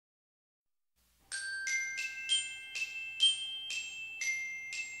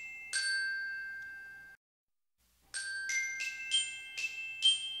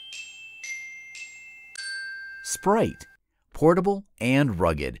Sprite. Portable and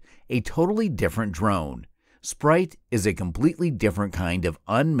rugged, a totally different drone. Sprite is a completely different kind of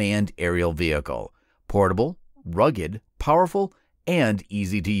unmanned aerial vehicle. Portable, rugged, powerful, and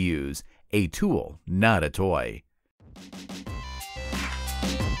easy to use. A tool, not a toy.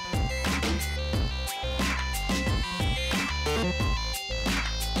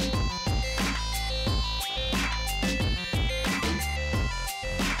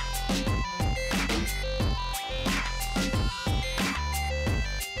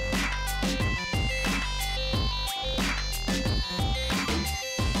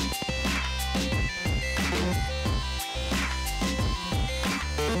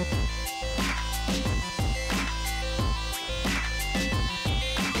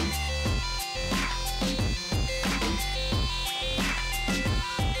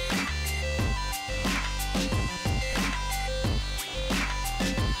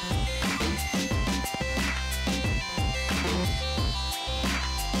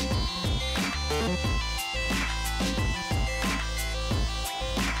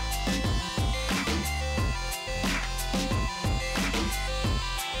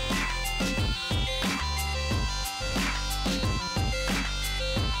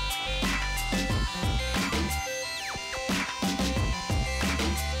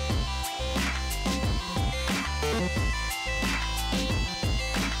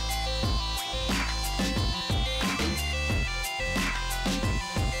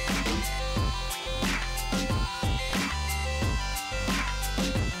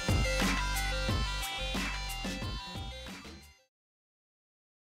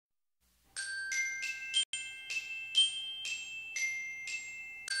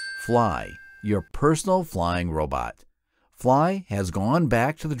 Fleye, your personal flying robot. Fleye has gone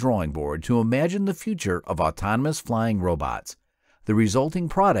back to the drawing board to imagine the future of autonomous flying robots. The resulting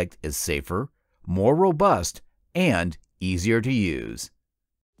product is safer, more robust, and easier to use.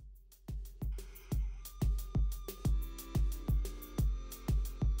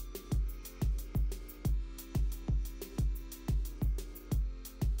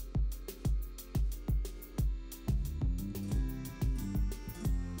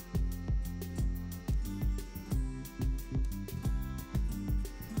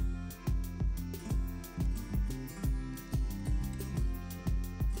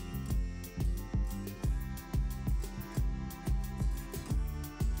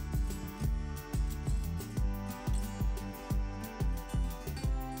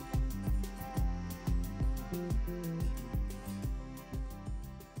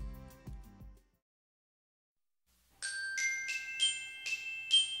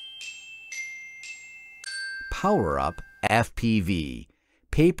 PowerUp FPV,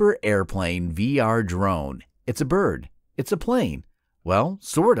 Paper Airplane VR Drone. It's a bird. It's a plane. Well,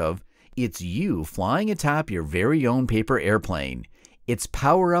 sort of. It's you flying atop your very own paper airplane. It's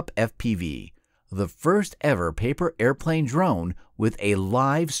PowerUp FPV, the first ever paper airplane drone with a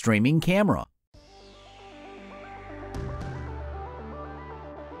live streaming camera.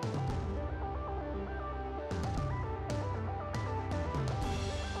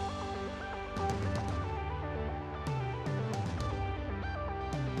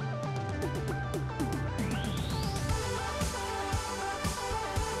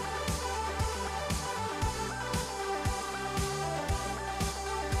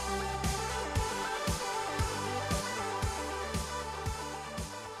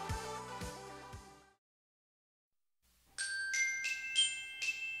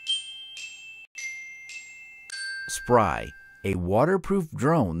 Spry, a waterproof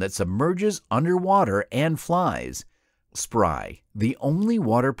drone that submerges underwater and flies. Spry, the only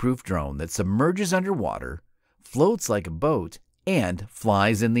waterproof drone that submerges underwater, floats like a boat, and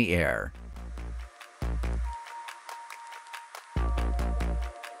flies in the air.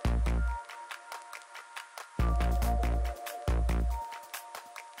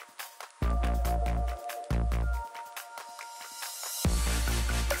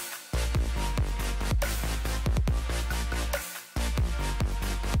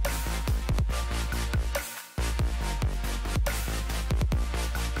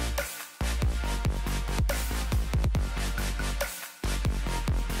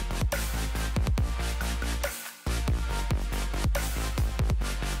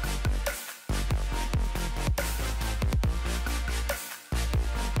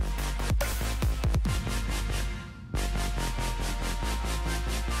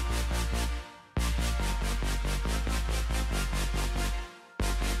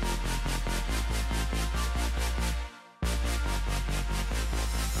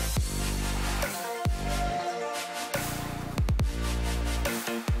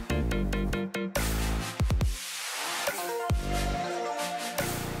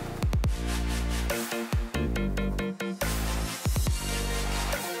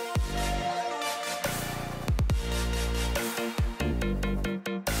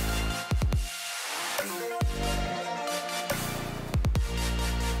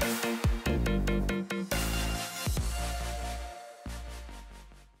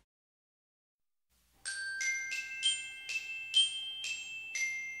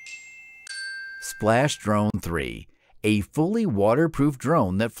 Splash Drone 3, a fully waterproof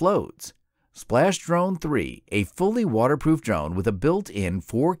drone that floats. Splash Drone 3, a fully waterproof drone with a built-in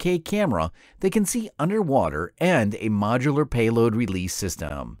 4K camera that can see underwater and a modular payload release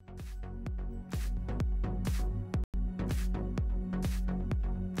system.